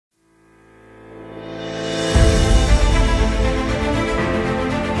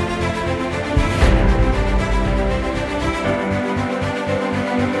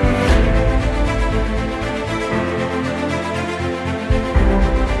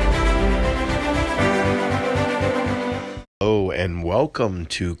and welcome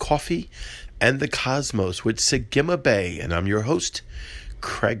to Coffee and the Cosmos with Sagima Bay, and I'm your host,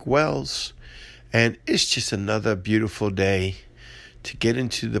 Craig Wells, and it's just another beautiful day to get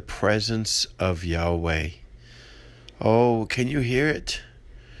into the presence of Yahweh. Oh, can you hear it?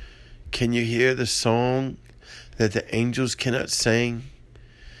 Can you hear the song that the angels cannot sing?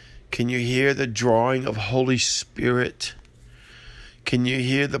 Can you hear the drawing of Holy Spirit? Can you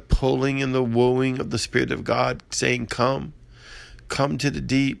hear the pulling and the wooing of the Spirit of God saying, come to the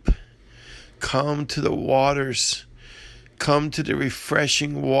deep, come to the waters, come to the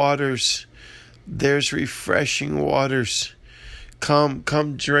refreshing waters. There's refreshing waters. Come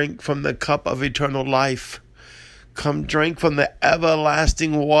drink from the cup of eternal life. Come drink from the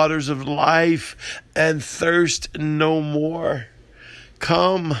everlasting waters of life and thirst no more.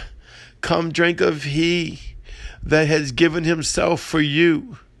 Come drink of He that has given Himself for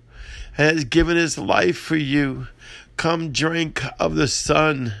you and has given His life for you. Come drink of the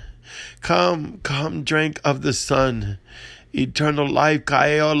Son. Come drink of the Son. Eternal life,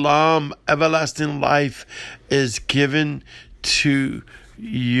 Chayei Olam, everlasting life is given to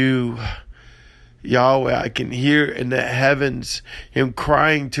you. Yahweh, I can hear in the heavens Him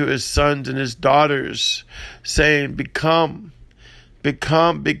crying to His sons and His daughters, saying, become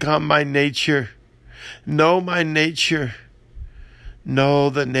my nature. Know my nature.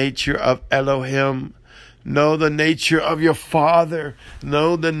 Know the nature of Elohim. Know the nature of your Father.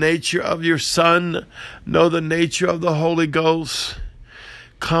 Know the nature of your Son. Know the nature of the Holy Ghost.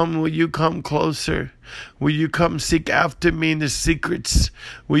 Will you come closer? Will you come seek after me in the secrets?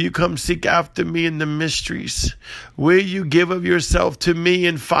 Will you come seek after me in the mysteries? Will you give of yourself to me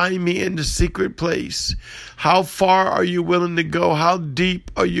and find me in the secret place? How far are you willing to go? How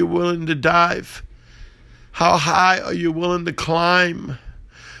deep are you willing to dive? How high are you willing to climb?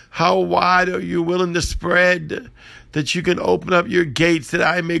 How wide are you willing to spread that you can open up your gates that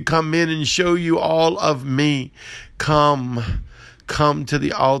I may come in and show you all of me? Come to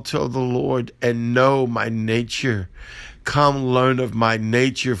the altar of the Lord and know my nature. Come learn of my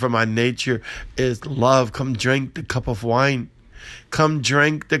nature, for my nature is love. Come drink the cup of wine. Come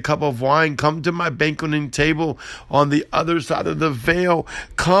drink the cup of wine. Come to my banqueting table on the other side of the veil.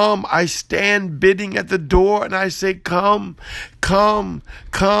 Come, I stand bidding at the door and I say, come to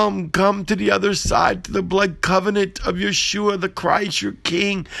the other side, to the blood covenant of Yeshua, the Christ, your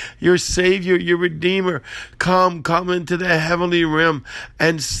King, your Savior, your Redeemer. Come into the heavenly realm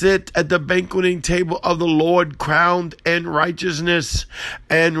and sit at the banqueting table of the Lord, crowned in righteousness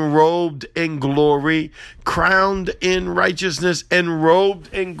and robed in glory. Crowned in righteousness and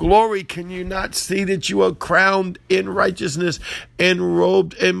robed in glory. Can you not see that you are crowned in righteousness and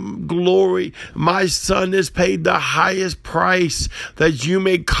robed in glory? My Son has paid the highest price that you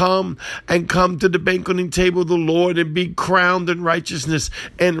may come to the banqueting table of the Lord and be crowned in righteousness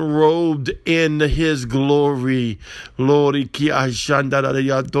and robed in His glory. Lord, yes,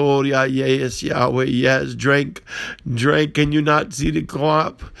 Yahweh, yes, drink. Can you not see the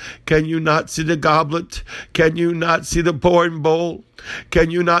cup? Can you not see the goblet? Can you not see the pouring bowl?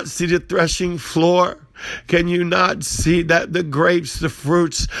 Can you not see the threshing floor? Can you not see that the grapes, the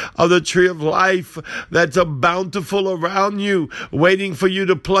fruits of the tree of life that's a bountiful around you, waiting for you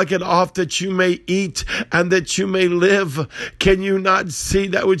to pluck it off that you may eat and that you may live? Can you not see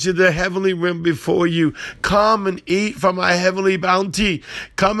that which is the heavenly realm before you? Come and eat from my heavenly bounty.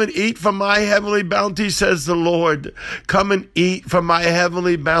 Come and eat from my heavenly bounty, says the Lord. Come and eat from my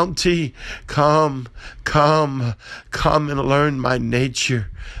heavenly bounty. Come and learn my nature.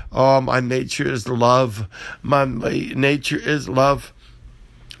 Oh, my nature is love. My nature is love.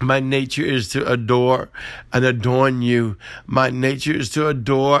 My nature is to adore and adorn you. My nature is to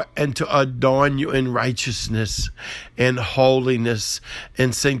adore and to adorn you in righteousness, in holiness,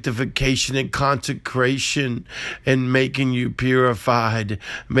 in sanctification, in consecration, and making you purified,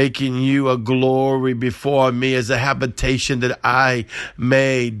 making you a glory before me as a habitation that I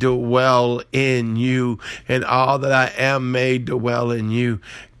may dwell in you, and all that I am may dwell in you.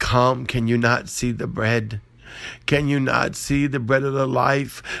 Come, can you not see the bread? Can you not see the bread of the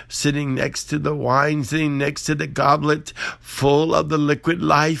life sitting next to the wine, sitting next to the goblet, full of the liquid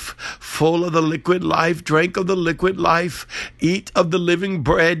life, full of the liquid life? Drink of the liquid life. Eat of the living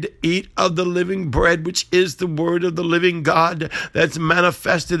bread. Eat of the living bread, which is the word of the living God that's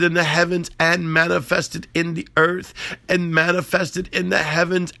manifested in the heavens and manifested in the earth and manifested in the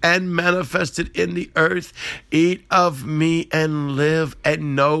heavens and manifested in the earth. Eat of me and live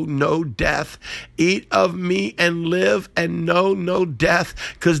and know no death. Eat of me me and live and know no death,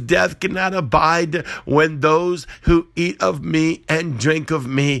 because death cannot abide when those who eat of me and drink of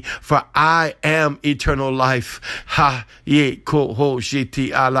me, for I am eternal life. Ha ye ko ho shiti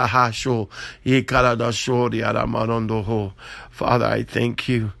ala hasho ye karadashori ala marondo ho. Father, I thank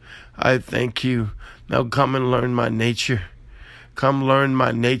you. I thank you. Now come and learn my nature. Come learn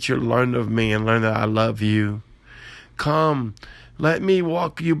my nature, learn of me, and learn that I love you. Come, let me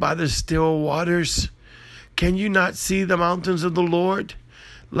walk you by the still waters. Can you not see the mountains of the Lord?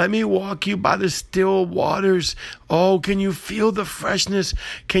 Let me walk you by the still waters. Oh, can you feel the freshness?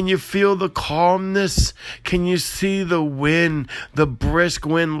 Can you feel the calmness? Can you see the wind, the brisk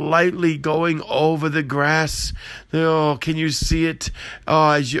wind lightly going over the grass? Oh, can you see it?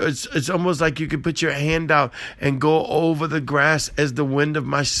 Oh, it's almost like you could put your hand out and go over the grass as the wind of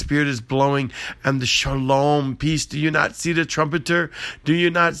my spirit is blowing, and the shalom, peace. Do you not see the trumpeter? Do you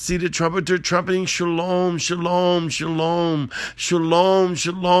not see the trumpeter trumpeting shalom, shalom, shalom, shalom, shalom,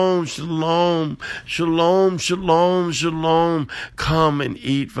 shalom, shalom, shalom, shalom. Come and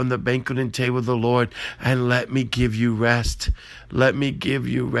eat from the banqueting table of the Lord, and let me give you rest. Let me give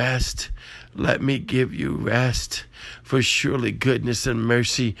you rest. Let me give you rest. For surely goodness and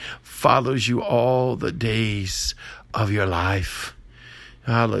mercy follows you all the days of your life.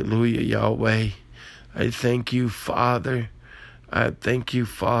 Hallelujah, Yahweh. I thank you, Father. I thank you,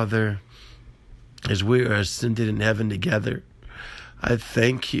 Father, as we are ascended in heaven together. I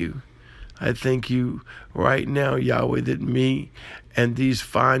thank you. I thank you right now, Yahweh, that me and these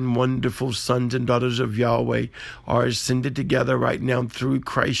fine, wonderful sons and daughters of Yahweh are ascended together right now through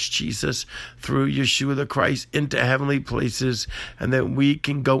Christ Jesus, through Yeshua the Christ, into heavenly places, and that we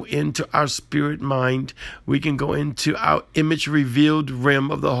can go into our spirit mind, we can go into our image revealed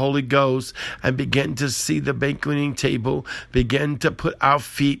realm of the Holy Ghost and begin to see the banqueting table, begin to put our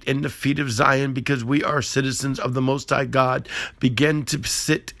feet in the feet of Zion, because we are citizens of the Most High God, begin to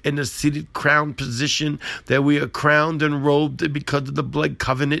sit in a seated crown position, that we are crowned and robed because of the blood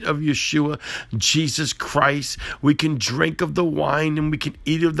covenant of Yeshua, Jesus Christ. We can drink of the wine and we can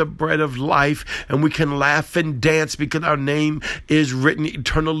eat of the bread of life, and we can laugh and dance because our name is written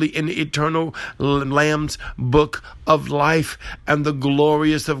eternally in the eternal Lamb's book of life. And the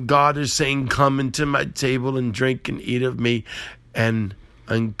glorious of God is saying, come into my table and drink and eat of me and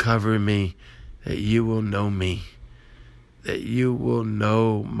uncover me, that you will know me, that you will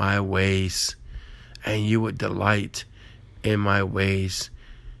know my ways, and you would delight in my ways,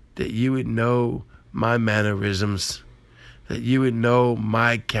 that you would know my mannerisms, that you would know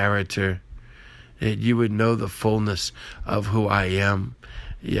my character, that you would know the fullness of who I am.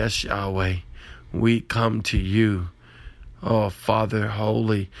 Yes, Yahweh, we come to you, oh Father,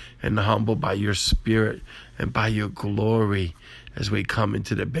 holy and humble by your Spirit and by your glory, as we come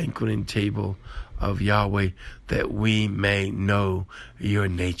into the banqueting table of Yahweh, that we may know your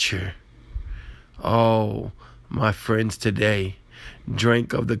nature. Oh, my friends, today,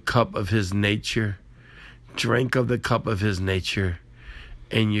 drink of the cup of his nature. Drink of the cup of his nature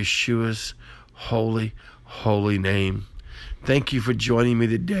in Yeshua's holy, holy name. Thank you for joining me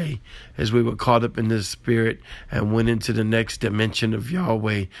today as we were caught up in the Spirit and went into the next dimension of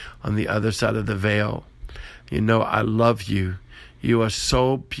Yahweh on the other side of the veil. You know, I love you. You are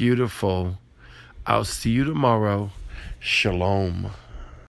so beautiful. I'll see you tomorrow. Shalom.